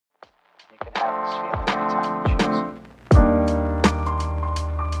have this feeling every time you choose.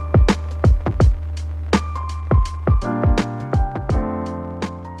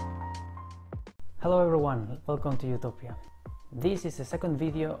 Hello everyone, welcome to Utopia. This is the second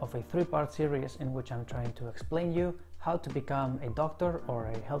video of a three-part series in which I'm trying to explain you how to become a doctor or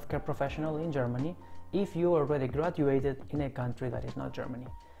a healthcare professional in Germany if you already graduated in a country that is not Germany.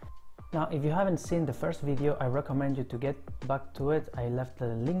 Now, if you haven't seen the first video, I recommend you to get back to it. I left the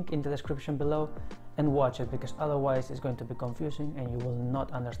link in the description below and watch it, because otherwise it's going to be confusing and you will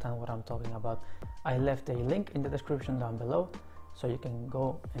not understand what I'm talking about. I left a link in the description down below so you can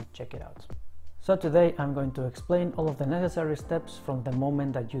go and check it out. So today I'm going to explain all of the necessary steps from the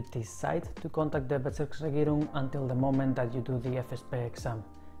moment that you decide to contact the Bezirksregierung until the moment that you do the FSP exam.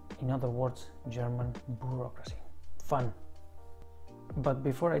 In other words, German bureaucracy. Fun. But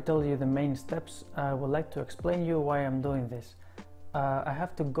before I tell you the main steps, I would like to explain you why I'm doing this. I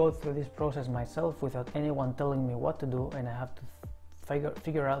have to go through this process myself without anyone telling me what to do, and I have to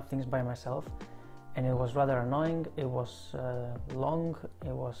figure out things by myself. And it was rather annoying, it was long,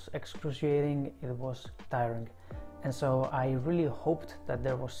 it was excruciating, it was tiring. And so I really hoped that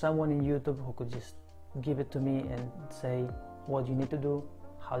there was someone in YouTube who could just give it to me and say what you need to do,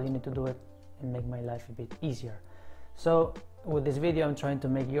 how you need to do it, and make my life a bit easier. So with this video I'm trying to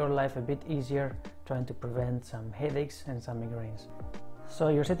make your life a bit easier, trying to prevent some headaches and some migraines. So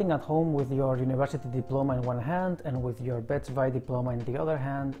you're sitting at home with your university diploma in one hand and with your Bachelor's diploma in the other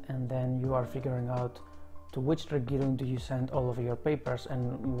hand, and then you are figuring out to which Regierung do you send all of your papers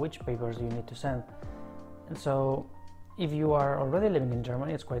and which papers you need to send. And so if you are already living in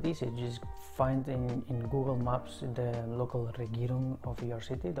Germany, it's quite easy. You just find in Google Maps the local Regierung of your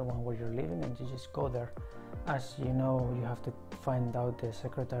city, the one where you're living, and you just go there. As you know, you have to find out the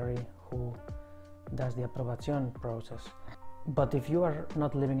secretary who does the approbation process. But if you are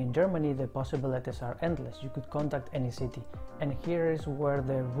not living in Germany, the possibilities are endless. You could contact any city, and here is where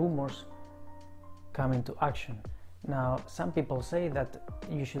the rumors come into action. Now, some people say that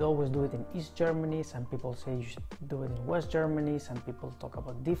you should always do it in East Germany, some people say you should do it in West Germany, some people talk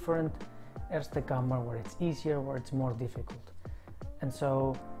about different Erste Kammer, where it's easier, where it's more difficult. And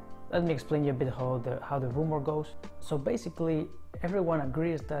so let me explain you a bit how the rumor goes. So basically everyone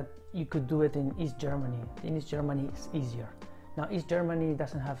agrees that you could do it in East Germany. In East Germany it's easier. Now, East Germany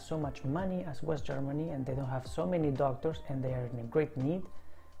doesn't have so much money as West Germany, and they don't have so many doctors, and they are in a great need,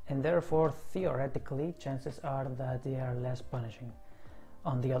 and therefore theoretically chances are that they are less punishing.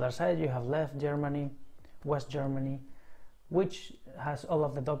 On the other side you have left Germany, West Germany, which has all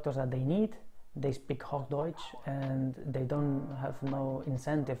of the doctors that they need. They speak Hochdeutsch and they don't have no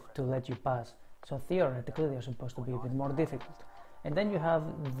incentive to let you pass, so theoretically they're supposed to be a bit more difficult. And then you have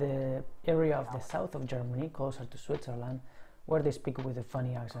the area of the south of Germany, closer to Switzerland, where they speak with a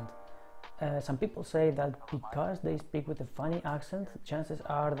funny accent. Some people say that because they speak with a funny accent, chances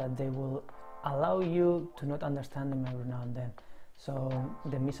are that they will allow you to not understand them every now and then, so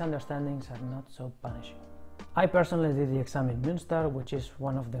the misunderstandings are not so punishing. I personally did the exam in Münster, which is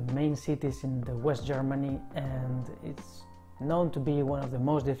one of the main cities in the West Germany, and it's known to be one of the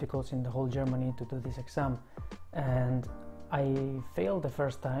most difficult in the whole Germany to do this exam. And I failed the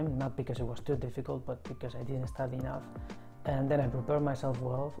first time, not because it was too difficult, but because I didn't study enough. And then I prepared myself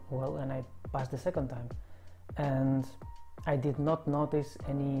well, and I passed the second time. And I did not notice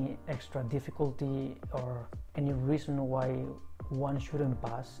any extra difficulty or any reason why one shouldn't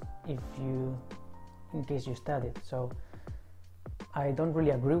pass in case you studied. So I don't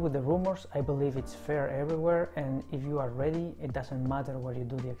really agree with the rumors. I believe it's fair everywhere, and if you are ready, it doesn't matter where you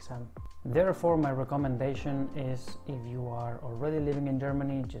do the exam. Therefore, my recommendation is, if you are already living in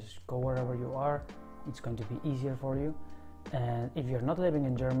Germany, just go wherever you are. It's going to be easier for you. And if you're not living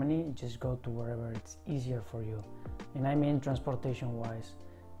in Germany, just go to wherever it's easier for you. And I mean transportation wise.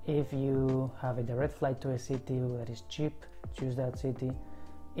 If you have a direct flight to a city that is cheap, choose that city.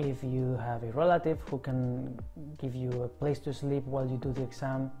 If you have a relative who can give you a place to sleep while you do the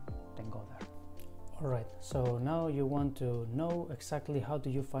exam, then go there. Alright, so now you want to know exactly how do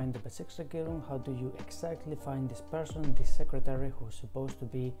you find the Bezirksregierung, how do you exactly find this person, this secretary who's supposed to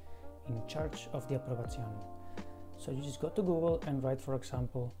be in charge of the approbation. So you just go to Google and write, for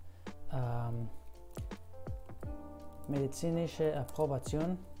example, medizinische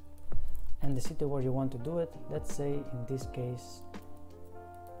Approbation and the city where you want to do it. Let's say in this case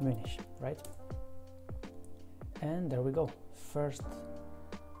Munich, right? And there we go. First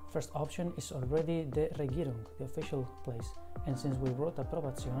option is already the Regierung, the official place, and since we wrote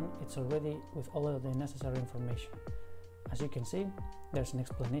approbation, it's already with all of the necessary information. As you can see, there's an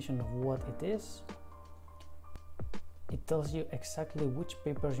explanation of what it is. It tells you exactly which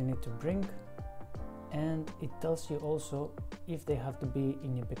papers you need to bring, and it tells you also if they have to be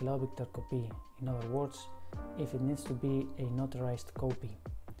in a beglaubichter copy, in other words, if it needs to be a notarized copy.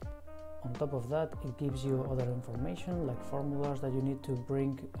 On top of that, it gives you other information like formulas that you need to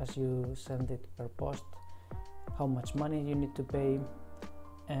bring as you send it per post, how much money you need to pay,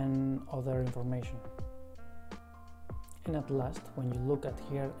 and other information. And at last, when you look at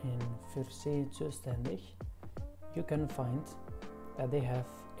here in FSP zuständig, you can find that they have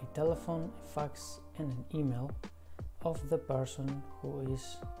a telephone, a fax, and an email of the person who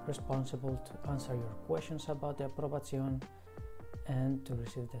is responsible to answer your questions about the approbation and to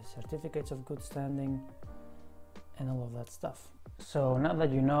receive the certificates of good standing and all of that stuff. So now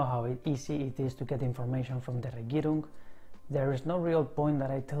that you know how easy it is to get information from the Regierung, there is no real point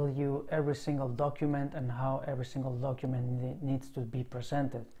that I tell you every single document and how every single document needs to be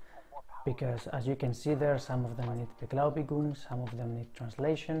presented, because as you can see there, some of them need Beglaubigung, some of them need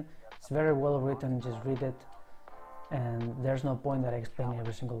translation. It's very well written, just read it, and there's no point that I explain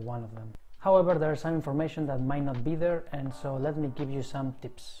every single one of them. However, there is some information that might not be there, and so let me give you some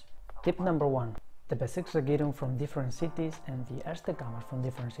tips. Tip number 1. The Bezirksregierung from different cities and the Erste Kammer from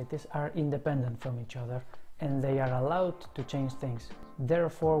different cities are independent from each other, and they are allowed to change things.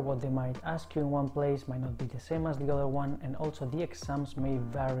 Therefore, what they might ask you in one place might not be the same as the other one, and also the exams may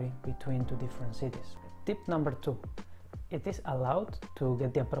vary between two different cities. Tip number 2. It is allowed to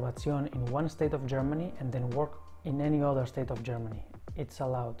get the approbation in one state of Germany and then work in any other state of Germany. It's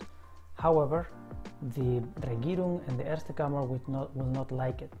allowed. However, the Regierung and the Erste Kammer will not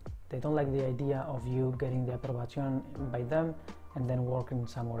like it. They don't like the idea of you getting the approbation by them and then working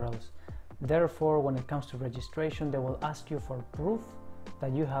somewhere else. Therefore, when it comes to registration, they will ask you for proof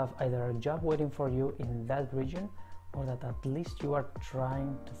that you have either a job waiting for you in that region or that at least you are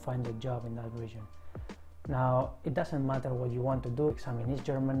trying to find a job in that region. Now, it doesn't matter what you want to do, exam in East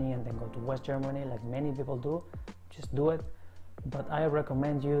Germany and then go to West Germany like many people do, just do it. But I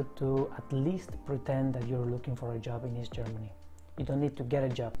recommend you to at least pretend that you're looking for a job in East Germany. You don't need to get a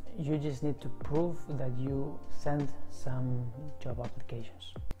job, you just need to prove that you send some job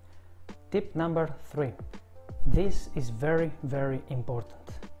applications. Tip number 3. This is very, very important.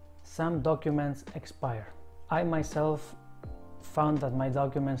 Some documents expire. I myself found that my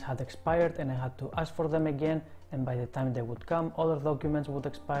documents had expired and I had to ask for them again, and by the time they would come, other documents would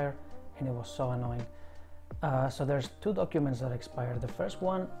expire, and it was so annoying. So there's 2 documents that expire. The first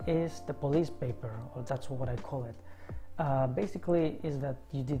one is the police paper, or that's what I call it. Basically is that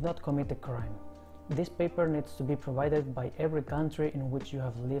you did not commit a crime. This paper needs to be provided by every country in which you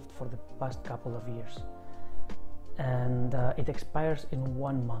have lived for the past couple of years. And it expires in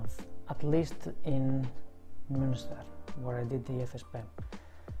 1 month, at least in Münster, where I did the FSP.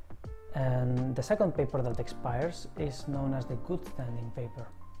 And the second paper that expires is known as the good standing paper.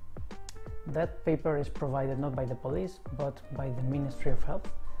 That paper is provided not by the police but by the Ministry of Health,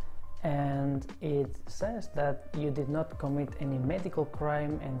 and it says that you did not commit any medical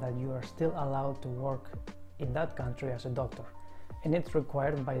crime and that you are still allowed to work in that country as a doctor, and it's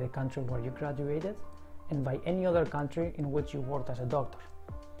required by the country where you graduated and by any other country in which you worked as a doctor.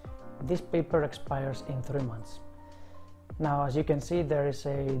 This paper expires in 3 months. Now, as you can see, there is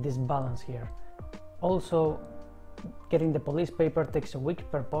a disbalance here. Also, getting the police paper takes a week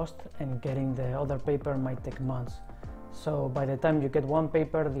per post, and getting the other paper might take months. So by the time you get one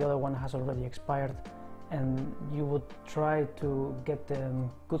paper, the other one has already expired, and you would try to get the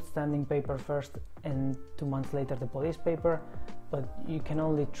good standing paper first and 2 months later the police paper, but you can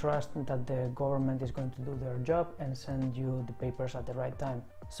only trust that the government is going to do their job and send you the papers at the right time.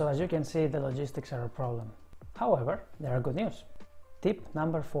 So as you can see, the logistics are a problem. However, there are good news. Tip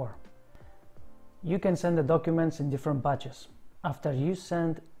number 4. You can send the documents in different batches. After you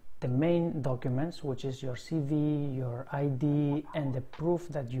send the main documents, which is your CV, your ID, and the proof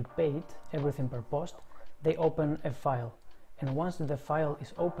that you paid, everything per post, they open a file. And once the file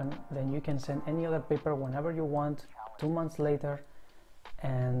is open, then you can send any other paper whenever you want, 2 months later,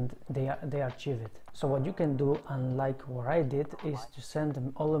 and they archive it. So what you can do, unlike what I did, is to send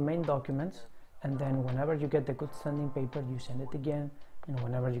them all the main documents, and then whenever you get the good standing paper, you send it again, and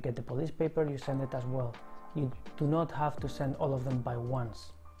whenever you get the police paper, you send it as well. You do not have to send all of them by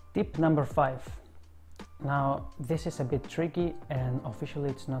once. Tip number 5. Now, this is a bit tricky and officially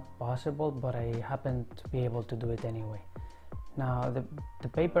it's not possible, but I happen to be able to do it anyway. Now, the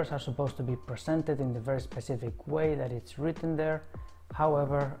papers are supposed to be presented in the very specific way that it's written there.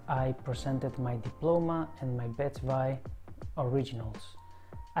 However, I presented my diploma and my BETS-VI originals.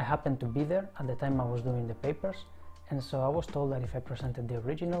 I happened to be there at the time I was doing the papers, and so I was told that if I presented the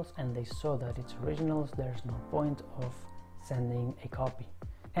originals and they saw that it's originals, there's no point of sending a copy.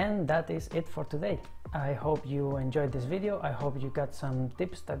 And that is it for today. I hope you enjoyed this video. I hope you got some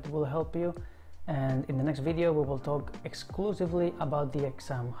tips that will help you, and in the next video we will talk exclusively about the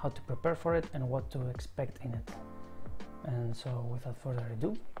exam, how to prepare for it and what to expect in it. And so without further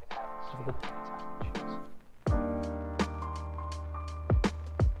ado, have a good day. Cheers.